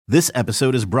This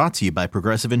episode is brought to you by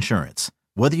Progressive Insurance.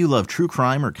 Whether you love true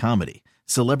crime or comedy,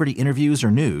 celebrity interviews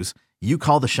or news, you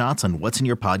call the shots on what's in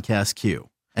your podcast queue.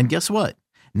 And guess what?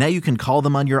 Now you can call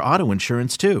them on your auto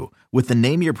insurance too with the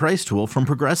Name Your Price tool from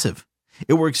Progressive.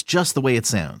 It works just the way it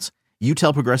sounds. You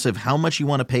tell Progressive how much you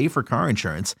want to pay for car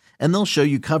insurance, and they'll show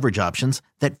you coverage options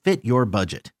that fit your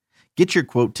budget. Get your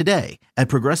quote today at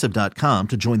Progressive.com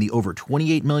to join the over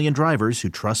 28 million drivers who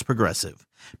trust Progressive.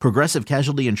 Progressive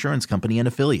Casualty Insurance Company and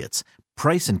Affiliates.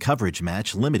 Price and coverage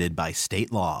match limited by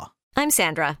state law. I'm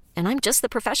Sandra, and I'm just the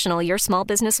professional your small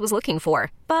business was looking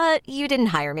for. But you didn't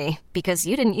hire me because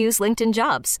you didn't use LinkedIn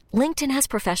Jobs. LinkedIn has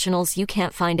professionals you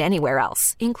can't find anywhere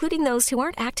else, including those who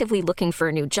aren't actively looking for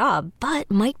a new job, but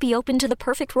might be open to the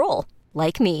perfect role,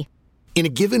 like me. In a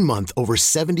given month, over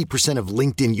 70% of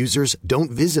LinkedIn users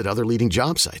don't visit other leading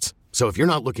job sites. So if you're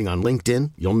not looking on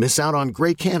LinkedIn, you'll miss out on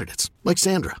great candidates like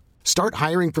Sandra. Start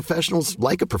hiring professionals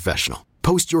like a professional.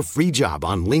 Post your free job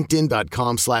on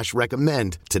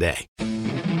linkedin.com/recommend today.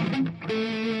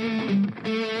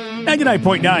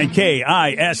 99.9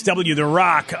 KISW, The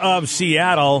Rock of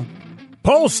Seattle.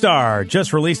 Polestar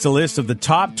just released a list of the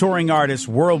top touring artists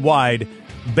worldwide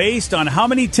based on how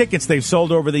many tickets they've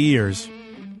sold over the years.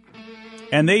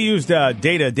 And they used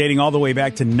data dating all the way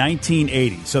back to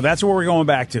 1980. So that's where we're going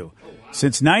back to.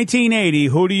 Since 1980,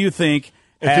 who do you think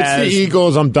If it's the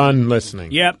Eagles, I'm done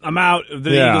listening. Yep, I'm out. The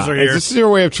Eagles are here. If this is your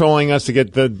way of trolling us to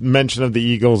get the mention of the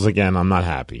Eagles again, I'm not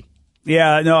happy.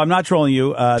 Yeah, no, I'm not trolling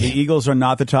you. The Eagles are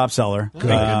not the top seller.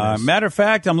 Matter of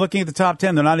fact, I'm looking at the top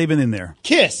 10. They're not even in there.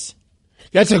 Kiss.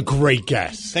 That's a great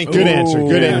guess. Thank Good you. answer.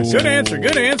 Good answer. Good answer.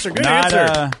 Good answer. Good Not,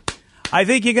 answer. I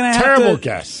think you're going to have Terrible to...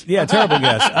 guess. Yeah, terrible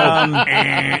guess.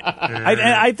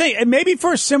 I think, and maybe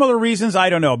for similar reasons, I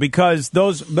don't know, because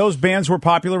those bands were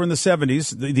popular in the 70s,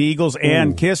 the Eagles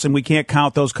and Kiss, and we can't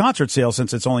count those concert sales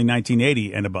since it's only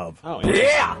 1980 and above. Oh,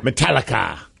 yeah.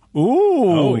 Metallica. Ooh.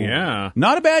 Oh, yeah.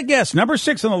 Not a bad guess. Number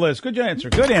 6 on the list. Good answer.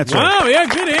 Good answer. Wow, yeah,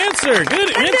 good answer.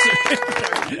 Good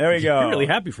answer. There we go. I'm really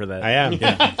happy for that. I am.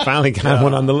 Yeah. Finally got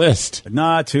one on the list.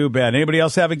 Not too bad. Anybody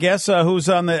else have a guess? Who's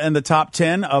in the top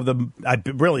 10 of the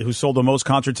who sold the most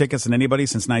concert tickets than anybody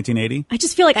since 1980? I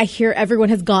just feel like I hear everyone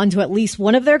has gone to at least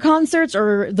one of their concerts,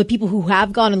 or the people who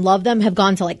have gone and love them have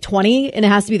gone to like 20, and it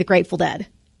has to be the Grateful Dead.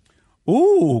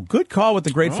 Ooh, good call with the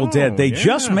Grateful Dead. They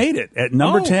just made it at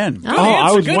number 10.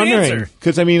 I was wondering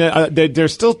because I mean they're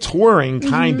still touring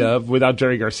kind of without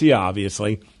Jerry Garcia,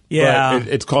 obviously. Yeah, but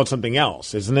it's called something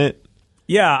else, isn't it?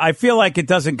 Yeah, I feel like it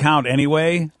doesn't count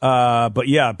anyway. But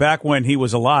yeah, back when he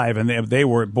was alive, and they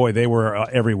were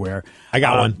everywhere. I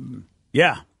got one.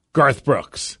 Yeah, Garth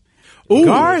Brooks. Ooh,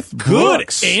 Garth Good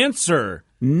Brooks. answer.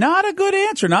 Not a good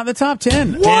answer. Not in the top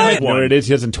 10. What? No, it is.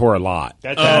 He doesn't tour a lot.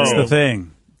 That's the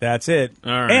thing. That's it.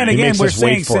 All right. And He again, makes we're us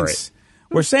wait saying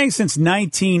for since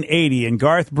 1980, and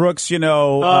Garth Brooks,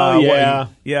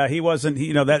 yeah, he wasn't.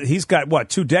 He's got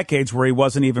 2 decades where he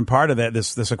wasn't even part of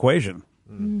this equation.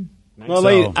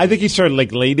 Well, I think he started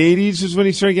like late 80s is when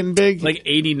he started getting big. Like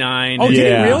 89. Oh, did he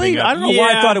Yeah. really? I don't know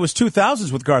why I thought it was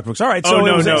 2000s with Garth Brooks. All right, so Oh,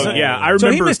 no, it was, no, so- yeah, I So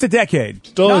he remember- missed a decade.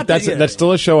 That's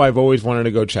still a show I've always wanted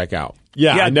to go check out.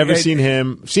 Yeah, Yeah, I've never yeah. seen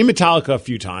him. Seen Metallica a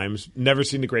few times. Never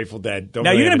seen the Grateful Dead. Don't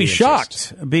Now really you're have going to be any interest.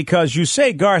 shocked because you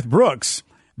say Garth Brooks.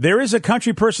 There is a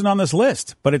country person on this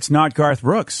list, but it's not Garth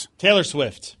Brooks. Taylor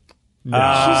Swift. She's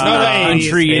not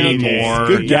country anymore.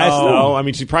 Good guess, No. though. I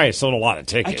mean, she probably sold a lot of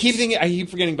tickets. I keep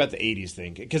forgetting about the 80s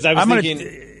thing because I was I'm gonna- thinking.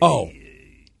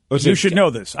 You should know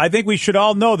this. I think we should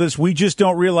all know this. We just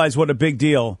don't realize what a big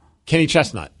deal. Kenny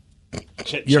Chestnut.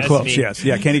 You're close, yes.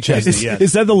 Yeah, Kenny Chesney, yes.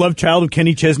 Is that the love child of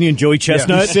Kenny Chesney and Joey He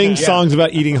Chestnut? sings songs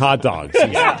about eating hot dogs.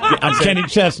 I'm Kenny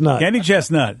Chestnut. Kenny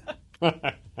Chestnut.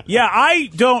 Yeah,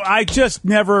 I just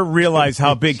never realized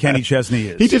how big Kenny Chesney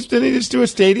is. Didn't he just do a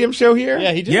stadium show here?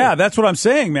 Yeah, he did. Yeah, that's what I'm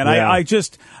saying, man. Yeah. I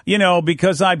just,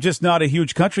 because I'm just not a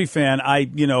huge country fan,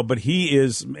 but he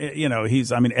is,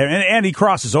 and he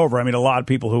crosses over. I mean, a lot of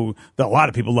people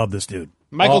love this dude.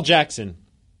 Michael Jackson.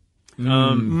 But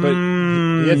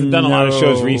he hasn't done a lot of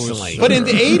shows recently. But in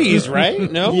the 80s,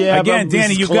 right? No? Yeah, Again, but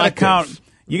Danny, he's you got to collective. count.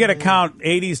 You got to count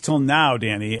 80s till now,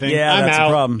 Danny. Yeah, I'm that's out.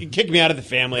 the problem. You kicked me out of the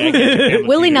family. I can't do family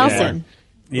Willie feud. Nelson.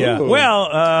 Yeah. Ooh. Well,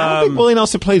 I don't think Willie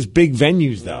Nelson plays big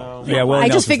venues, though. yeah. Willie I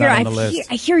just Nelson's figure not on the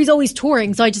list. I hear he's always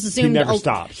touring, so I just assumed never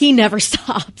stops. He never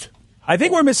stopped. I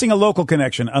think we're missing a local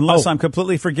connection, unless I'm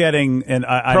completely forgetting. And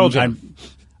Pearl Jam.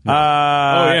 No.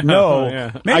 Oh,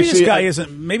 yeah. Maybe this Actually, guy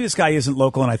isn't. Maybe this guy isn't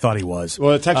local, and I thought he was.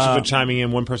 Well, the texters were chiming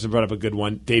in. One person brought up a good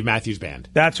one. Dave Matthews Band.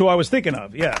 That's who I was thinking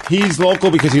of. Yeah. He's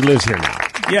local because he lives here now.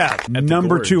 Yeah.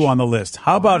 Number Gorge. 2 on the list.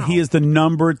 How about he is the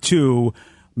number 2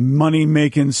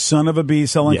 money-making son of a bee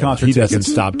selling concert he tickets.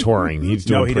 doesn't stop touring. He's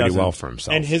doing he pretty doesn't. well for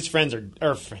himself. And his fans are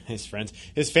his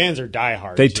fans are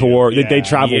diehard. They too. tour. Yeah. They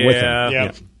travel with him.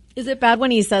 Yep. Is it bad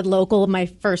when he said local? My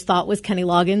first thought was Kenny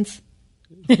Loggins.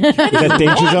 Is that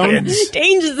Danger Zone?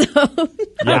 Danger Zone.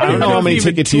 Yeah, I don't know how many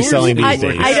tickets he's selling these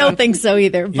days. I don't think so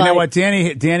either. But You know what,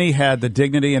 Danny had the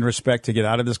dignity and respect to get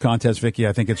out of this contest. Vicky,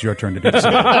 I think it's your turn to do so.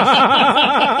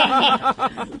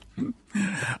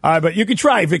 All right, but you can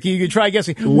try, Vicky. You can try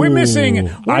guessing. We're missing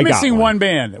one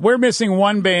band. We're missing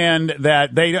one band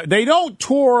that they don't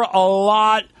tour a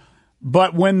lot,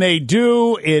 but when they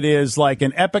do, it is like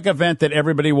an epic event that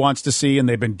everybody wants to see, and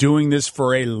they've been doing this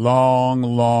for a long,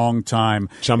 long time.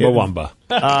 Chumbawamba.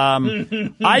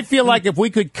 I feel like if we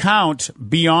could count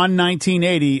beyond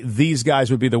 1980, these guys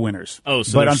would be the winners. Oh,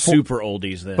 so they're super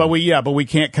oldies then. But we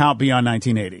can't count beyond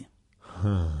 1980.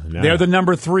 No. They're the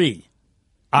number 3.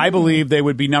 I believe they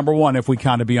would be number 1 if we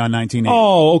counted beyond 1980.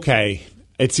 Oh, okay.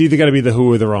 It's either got to be the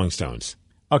Who or the Rolling Stones.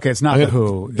 Okay, it's not the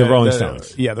Who. The Rolling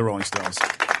Stones. Yeah, the Rolling Stones.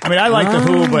 I mean, I like the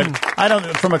Who, but I don't.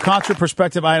 From a concert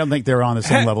perspective, I don't think they're on the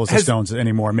same level as the Stones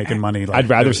anymore, making money. I'd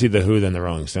rather see the Who than the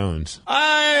Rolling Stones.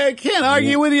 I can't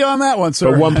argue with you on that one, sir.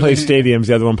 But one plays stadiums,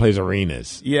 the other one plays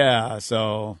arenas. Yeah,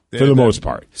 so For the most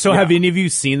part. So have any of you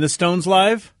seen the Stones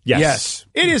live? Yes.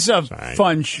 It is a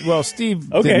fun. Well,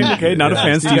 Steve. Okay, not a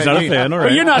fan. Steve's not a fan. All right.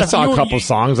 But you're not. I saw a couple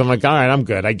songs. I'm like, all right, I'm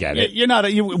good. I get it. You're not.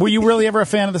 Were you really ever a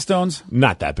fan of the Stones?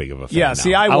 Not that big of a fan. Yeah, no.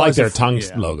 see, I like was their a tongue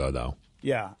yeah. logo, though.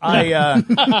 Yeah,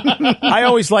 I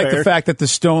always liked the fact that the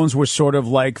Stones were sort of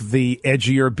like the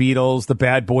edgier Beatles, the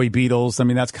bad boy Beatles. I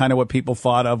mean, that's kind of what people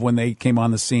thought of when they came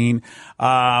on the scene.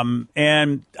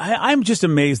 And I'm just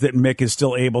amazed that Mick is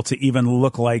still able to even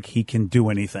look like he can do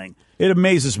anything. It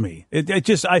amazes me. I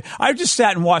just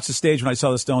sat and watched the stage when I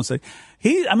saw the Stones.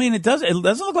 It doesn't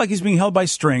look like he's being held by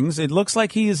strings. It looks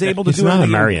like he is able to do He's not a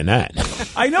anything.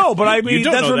 marionette. I know, but I mean, You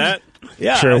don't that's know what, that.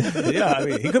 Yeah, True. Yeah, I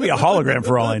mean, he could be a hologram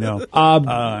for all I know.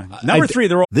 Number 3,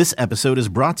 the This episode is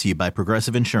brought to you by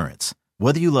Progressive Insurance.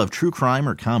 Whether you love true crime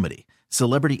or comedy,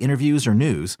 celebrity interviews or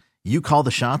news, you call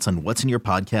the shots on what's in your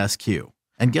podcast queue.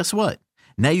 And guess what?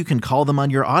 Now you can call them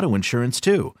on your auto insurance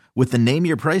too with the Name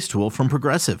Your Price tool from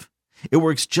Progressive. It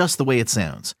works just the way it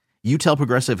sounds. You tell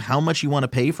Progressive how much you want to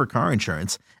pay for car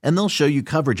insurance, and they'll show you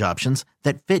coverage options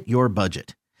that fit your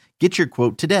budget. Get your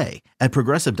quote today at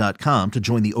Progressive.com to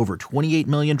join the over 28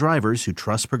 million drivers who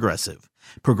trust Progressive.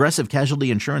 Progressive Casualty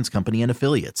Insurance Company and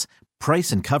Affiliates.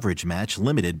 Price and coverage match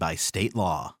limited by state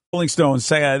law. Rolling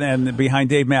Stones and behind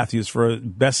Dave Matthews for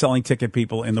best-selling ticket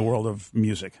people in the world of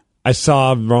music. I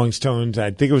saw Rolling Stones.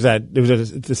 I think it was at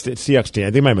CXT. I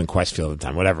think it might have been Questfield at the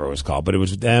time, whatever it was called. But it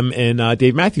was them and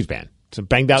Dave Matthews Band. So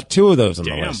banged out 2 of those on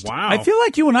the list. Wow. I feel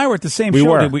like you and I were at the same We show.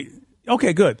 were. Did we?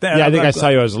 Okay, good. Yeah, I think I saw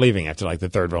you. I was leaving after like the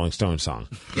 3rd Rolling Stones song.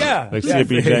 Yeah. Like, see you,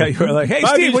 BJ. Yeah, you were like, hey,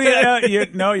 Bye, Steve,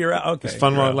 BJ. you're out. Okay. It's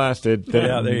fun while it lasted.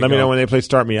 Yeah, there you Let me go. know when they play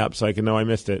Start Me Up so I can know I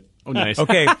missed it. Oh, nice.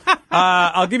 Okay.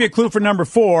 I'll give you a clue for number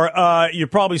 4.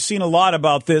 You've probably seen a lot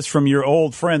about this from your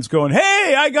old friends going,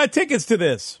 hey, I got tickets to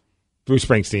this. Bruce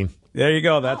Springsteen. There you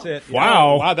go. That's it.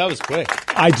 Wow, that was quick.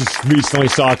 I just recently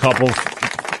saw a couple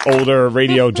older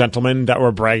radio gentlemen that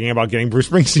were bragging about getting Bruce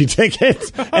Springsteen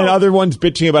tickets and other ones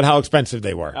bitching about how expensive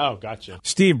they were. Oh, gotcha.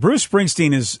 Steve, Bruce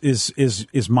Springsteen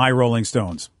is my Rolling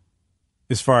Stones.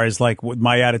 As far as like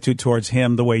my attitude towards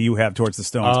him, the way you have towards the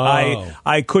Stones,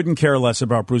 I couldn't care less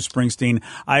about Bruce Springsteen.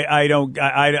 I don't.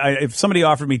 If somebody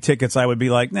offered me tickets, I would be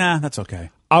like, nah, that's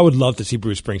okay. I would love to see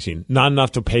Bruce Springsteen. Not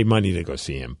enough to pay money to go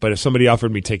see him. But if somebody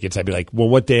offered me tickets, I'd be like, well,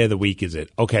 what day of the week is it?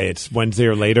 Okay, it's Wednesday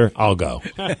or later. I'll go.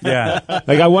 Yeah.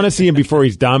 Like, I want to see him before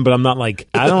he's done, but I'm not like,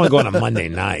 I don't want to go on a Monday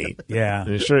night. Yeah.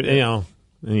 And sure,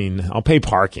 I'll pay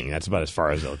parking. That's about as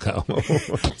far as they'll go.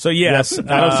 So, yes.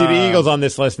 I don't see the Eagles on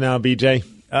this list now, BJ.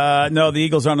 No, the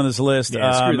Eagles aren't on this list. Yeah,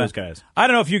 screw those guys. I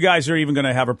don't know if you guys are even going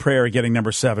to have a prayer at getting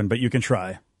number 7, but you can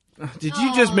try. Did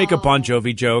you just make a Bon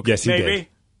Jovi joke? Yes, he did.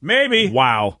 Maybe.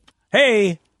 Wow.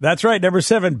 Hey, that's right. Number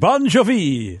 7, Bon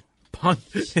Jovi.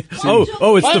 It's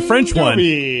the French one.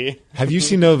 Have you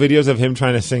seen no videos of him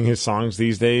trying to sing his songs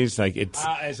these days? Like,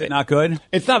 Is it not good?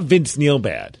 it's not Vince Neil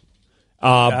bad.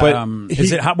 But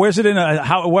is it? Where's it in?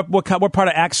 What part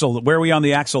of Axl? Where are we on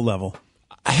the Axl level?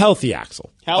 a healthy Axl.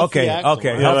 Okay.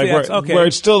 You know, like where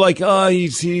it's still like,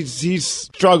 he's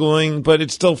struggling, but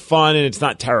it's still fun and it's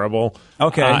not terrible.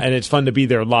 Okay. And it's fun to be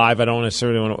there live. I don't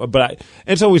necessarily want to, but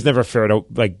it's always never fair to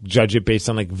like judge it based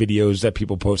on like videos that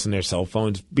people post on their cell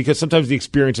phones, because sometimes the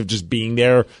experience of just being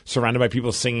there surrounded by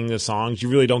people singing the songs, you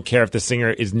really don't care if the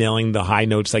singer is nailing the high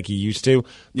notes like he used to.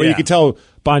 But you can tell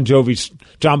John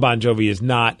Bon Jovi is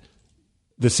not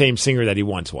the same singer that he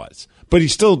once was, but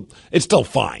it's still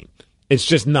fine. It's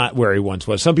just not where he once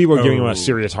was. Some people are giving him a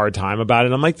serious hard time about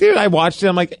it. I'm like, dude, I watched it.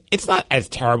 I'm like, it's not as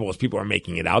terrible as people are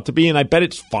making it out to be. And I bet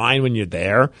it's fine when you're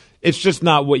there. It's just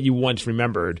not what you once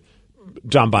remembered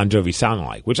John Bon Jovi sounding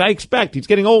like, which I expect. He's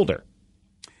getting older.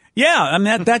 Yeah, I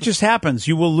mean, that just happens.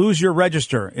 You will lose your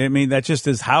register. I mean, that just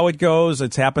is how it goes.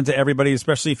 It's happened to everybody,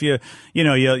 especially if you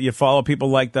follow people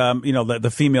like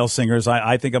the female singers.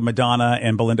 I think of Madonna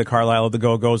and Belinda Carlisle of the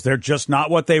Go-Go's. They're just not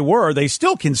what they were. They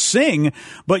still can sing,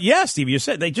 but yeah, Steve, you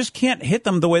said they just can't hit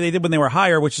them the way they did when they were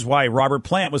higher, which is why Robert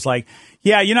Plant was like,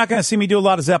 yeah, you're not going to see me do a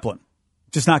lot of Zeppelin.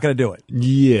 Just not going to do it.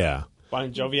 Yeah.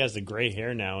 Bon Jovi has the gray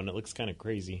hair now, and it looks kind of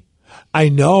crazy. I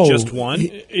know. Just one? All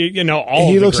he of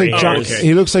the looks like gray John. hairs.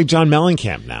 He looks like John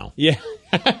Mellencamp now. Yeah.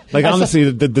 Like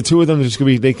honestly, the two of them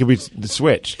they could be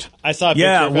switched. I saw a picture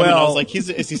of him, and I was like, is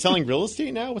he selling real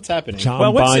estate now? What's happening?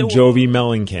 John Bon Jovi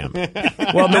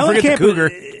Mellencamp. Well, forget the cougar.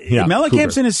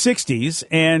 Mellencamp's in his 60s,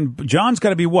 and John's got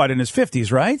to be in his 50s,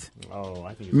 right? Oh,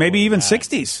 I think maybe even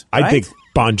 60s. I right? think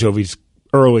Bon Jovi's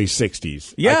early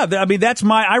 60s. Yeah, I mean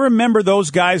I remember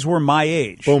those guys were my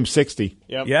age. Boom, 60.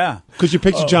 Yep. Yeah. Because you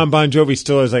picture John Bon Jovi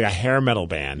still as like a hair metal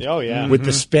band. Oh, yeah. With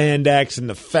the spandex and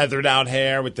the feathered out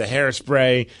hair with the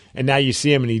hairspray. And now you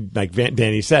see him and he, like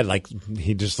Danny said, like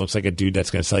he just looks like a dude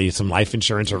that's going to sell you some life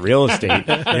insurance or real estate.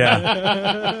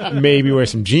 Yeah. Maybe wear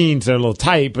some jeans that are a little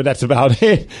tight, but that's about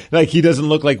it. Like he doesn't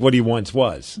look like what he once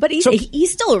was. But he's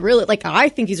still a really, I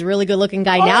think he's a really good looking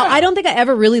guy now. Yeah. I don't think I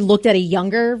ever really looked at a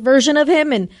younger version of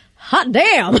him, and hot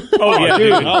damn. Oh, yeah,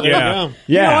 dude. Oh, there Yeah. you go.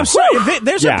 Yeah. I'm sorry.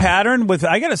 There's Yeah. a pattern with.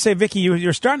 I got to say, Vicky,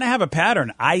 you're starting to have a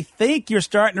pattern. I think you're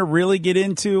starting to really get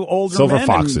into older Silver men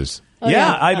foxes.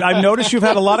 Yeah, I've noticed you've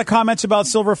had a lot of comments about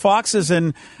silver foxes.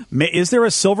 And is there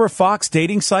a silver fox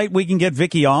dating site we can get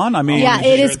Vicky on? I mean, Yeah,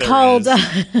 it is called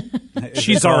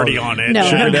She's already on it. No.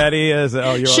 Sugar Daddy is.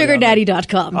 Oh, you're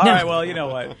sugardaddy.com. All No. right, well, you know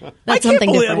what? That's I can't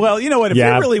something different. Well, you know what? If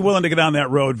Yeah. you're really willing to get on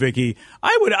that road, Vicky,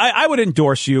 I would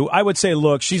endorse you. I would say,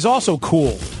 look, she's also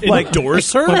cool.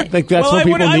 Endorse her? Like that's Well, what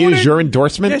people I need would- is your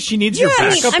endorsement? Yeah, she needs Yeah, your I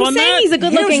mean, backup I'm on saying that. he's a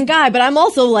good looking guy, but I'm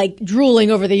also drooling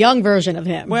over the young version of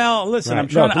him. Well, listen, I'm Right.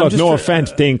 trying. Look, I'm just no try-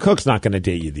 offense, Dane Cook's not going to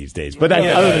date you these days. But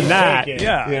other than that,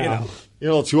 Yeah, you know.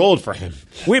 you're a little too old for him.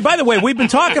 By the way, we've been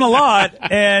talking a lot,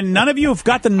 and none of you have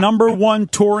got the #1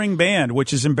 touring band,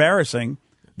 which is embarrassing.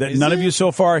 That none of you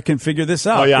so far can figure this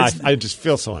out. Oh, yeah, It's- I just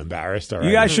feel so embarrassed. All right.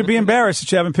 You guys should be embarrassed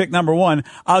that you haven't picked #1.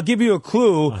 I'll give you a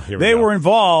clue. here we They go. were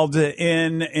involved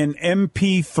in an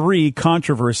MP3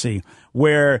 controversy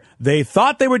where they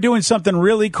thought they were doing something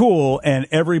really cool, and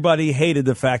everybody hated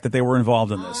the fact that they were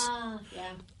involved in this.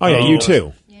 Oh, yeah, you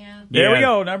too. There we Yeah.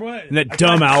 go, #1. And that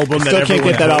dumb album that Still can't everyone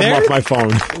get that has. album off my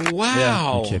phone.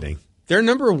 Wow. I'm kidding. They're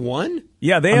 #1?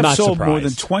 Yeah, they I'm have not sold more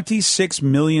than surprised. 26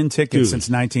 million tickets Dude. since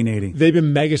 1980. They've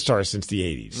been megastars since the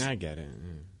 80s. I get it.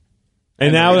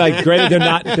 And now, granted,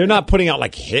 they're not putting out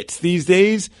like hits these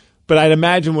days. But I'd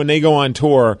imagine when they go on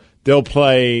tour, they'll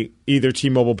play either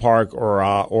T-Mobile Park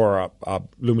or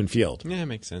Lumen Field. Yeah, it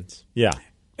makes sense. Yeah.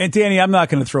 And Danny, I'm not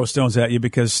going to throw stones at you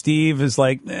because Steve is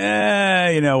like,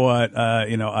 you know what?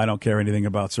 I don't care anything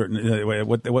about certain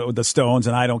with the Stones,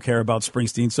 and I don't care about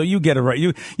Springsteen. So you get it right.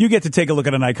 You get to take a look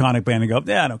at an iconic band and go,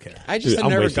 I don't care. I just Dude, have I'm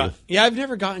never with got. Yeah, I've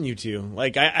never gotten you to.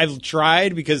 Like I've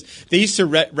tried because they used to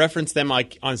reference them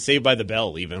like on Saved by the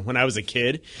Bell even when I was a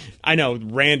kid. I know,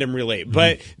 random relate,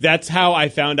 but that's how I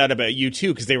found out about you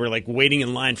too because they were like waiting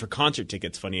in line for concert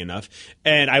tickets. Funny enough,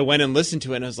 and I went and listened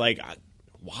to it and I was like,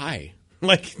 why?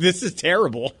 Like this is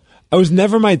terrible. I was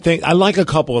never my thing. I like a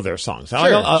couple of their songs. I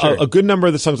like Sure. a good number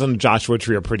of the songs on the Joshua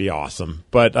Tree are pretty awesome.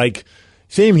 But like,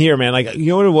 same here, man. Like, you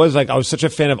know what it was? Like, I was such a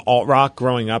fan of alt rock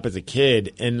growing up as a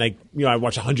kid, and like, I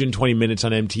watched 120 Minutes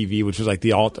on MTV, which was like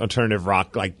the alternative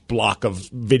rock like block of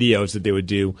videos that they would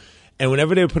do. And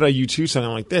whenever they would put a U2 song,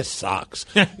 I'm like, this sucks.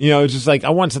 It's just like I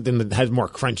want something that has more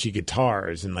crunchy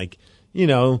guitars and like,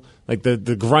 like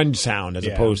the grunge sound as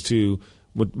opposed to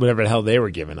whatever the hell they were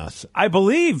giving us. I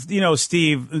believe,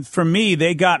 Steve, for me,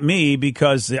 they got me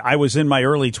because I was in my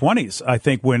early 20s, I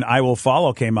think, when I Will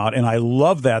Follow came out, and I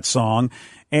love that song.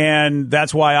 And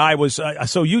that's why I was, so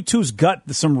U2's got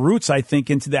some roots, I think,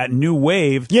 into that new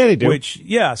wave. Yeah, they do.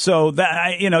 So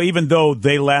that, even though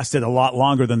they lasted a lot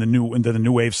longer than the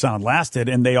new wave sound lasted,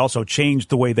 and they also changed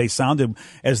the way they sounded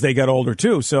as they got older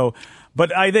too. So,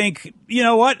 but I think, you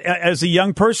know what, as a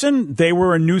young person, they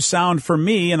were a new sound for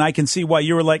me, and I can see why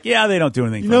you were like, yeah, they don't do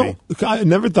anything for me. I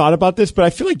never thought about this, but I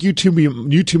feel like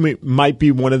U2 might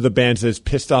be one of the bands that's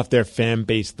pissed off their fan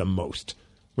base the most.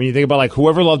 When you think about like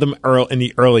whoever loved them in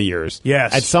the early years,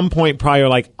 Yes. at some point probably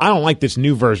like, I don't like this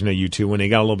new version of U2 when they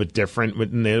got a little bit different,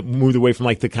 when they moved away from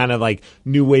like the kind of like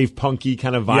new wave punky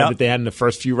kind of vibe Yep. that they had in the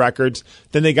first few records.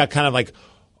 Then they got kind of like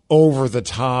over the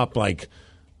top, like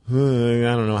I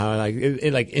don't know how, like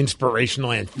like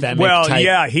inspirational anthemic. Well, type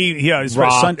yeah, it's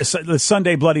rock. the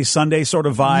Sunday Bloody Sunday sort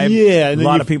of vibe. Yeah, a and then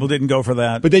lot of people didn't go for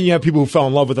that. But then you have people who fell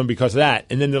in love with them because of that,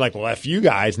 and then they're like, "Well, F you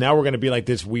guys! Now we're going to be like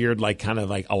this weird, like kind of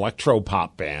like electro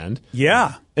pop band."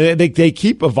 Yeah, and they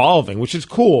keep evolving, which is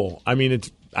cool. I mean,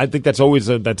 I think that's always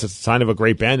that's a sign of a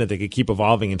great band that they could keep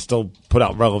evolving and still put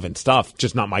out relevant stuff.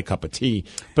 Just not my cup of tea.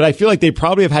 But I feel like they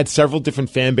probably have had several different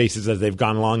fan bases as they've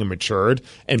gone along and matured,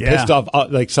 and pissed off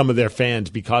like some of their fans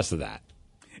because of that.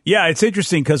 Yeah, it's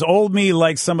interesting because old me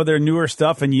likes some of their newer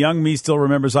stuff, and young me still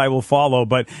remembers I Will Follow.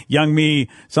 But young me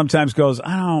sometimes goes,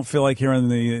 I don't feel like hearing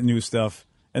the new stuff.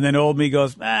 And then old me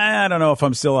goes, I don't know if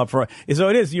I'm still up for it. So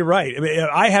it is. You're right. I mean,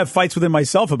 I have fights within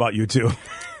myself about you two.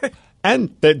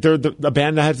 And they're the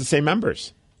band that has the same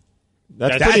members.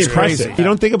 That's crazy. impressive. You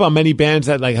don't think about many bands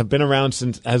that like have been around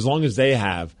since as long as they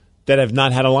have that have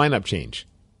not had a lineup change.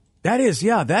 That is.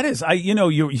 You're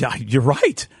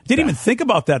right. Didn't even think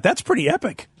about that. That's pretty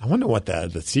epic. I wonder what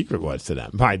the secret was to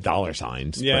them. Probably dollar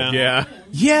signs. Yeah.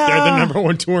 Yeah. They're the number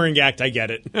one touring act. I get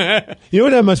it. You know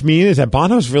what that must mean is that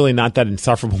Bono's really not that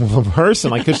insufferable of a person.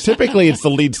 Like, because typically it's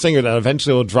the lead singer that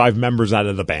eventually will drive members out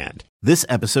of the band. This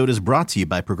episode is brought to you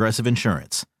by Progressive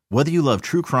Insurance. Whether you love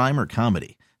true crime or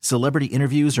comedy, celebrity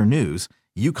interviews or news,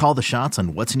 you call the shots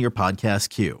on what's in your podcast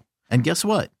queue. And guess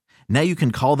what? Now you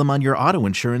can call them on your auto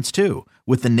insurance too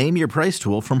with the Name Your Price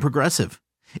tool from Progressive.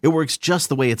 It works just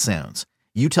the way it sounds.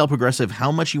 You tell Progressive how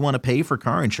much you want to pay for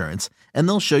car insurance, and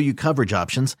they'll show you coverage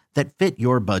options that fit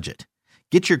your budget.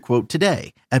 Get your quote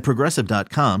today at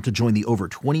Progressive.com to join the over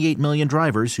 28 million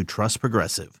drivers who trust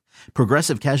Progressive.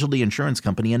 Progressive Casualty Insurance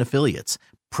Company and Affiliates.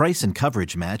 Price and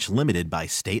coverage match limited by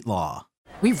state law.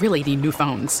 We really need new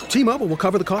phones. T-Mobile will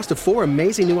cover the cost of 4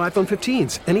 amazing new iPhone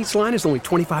 15s, and each line is only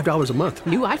 $25 a month.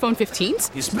 New iPhone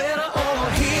 15s? It's better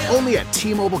over here. Only at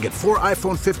T-Mobile, get 4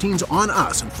 iPhone 15s on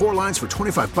us and 4 lines for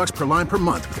 $25 per line per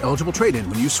month with eligible trade-in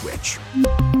when you switch.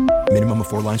 Minimum of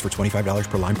 4 lines for $25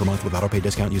 per line per month with autopay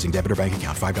discount using debit or bank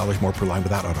account. $5 more per line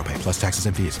without autopay, plus taxes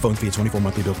and fees. Phone fee at 24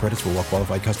 monthly bill credits for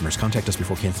well-qualified customers. Contact us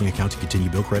before canceling account to continue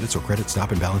bill credits or credit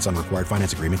stop and balance on required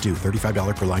finance agreement due.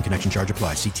 $35 per line connection charge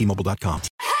applies. See T-Mobile.com.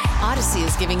 Odyssey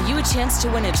is giving you a chance to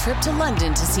win a trip to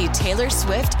London to see Taylor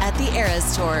Swift at the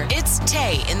Eras Tour. It's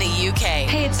Tay in the UK.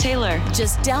 Hey, it's Taylor.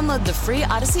 Just download the free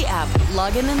Odyssey app,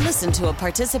 log in and listen to a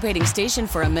participating station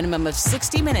for a minimum of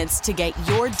 60 minutes to get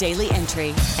your daily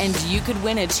entry. And you could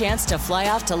win a chance to fly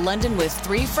off to London with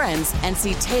 3 friends and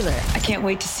see Taylor. I can't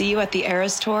wait to see you at the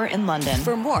Eras Tour in London.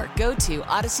 For more, go to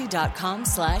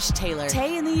odyssey.com/Taylor.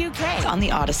 Tay in the UK. It's on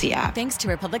the Odyssey app. Thanks to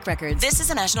Republic Records. This is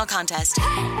a national contest.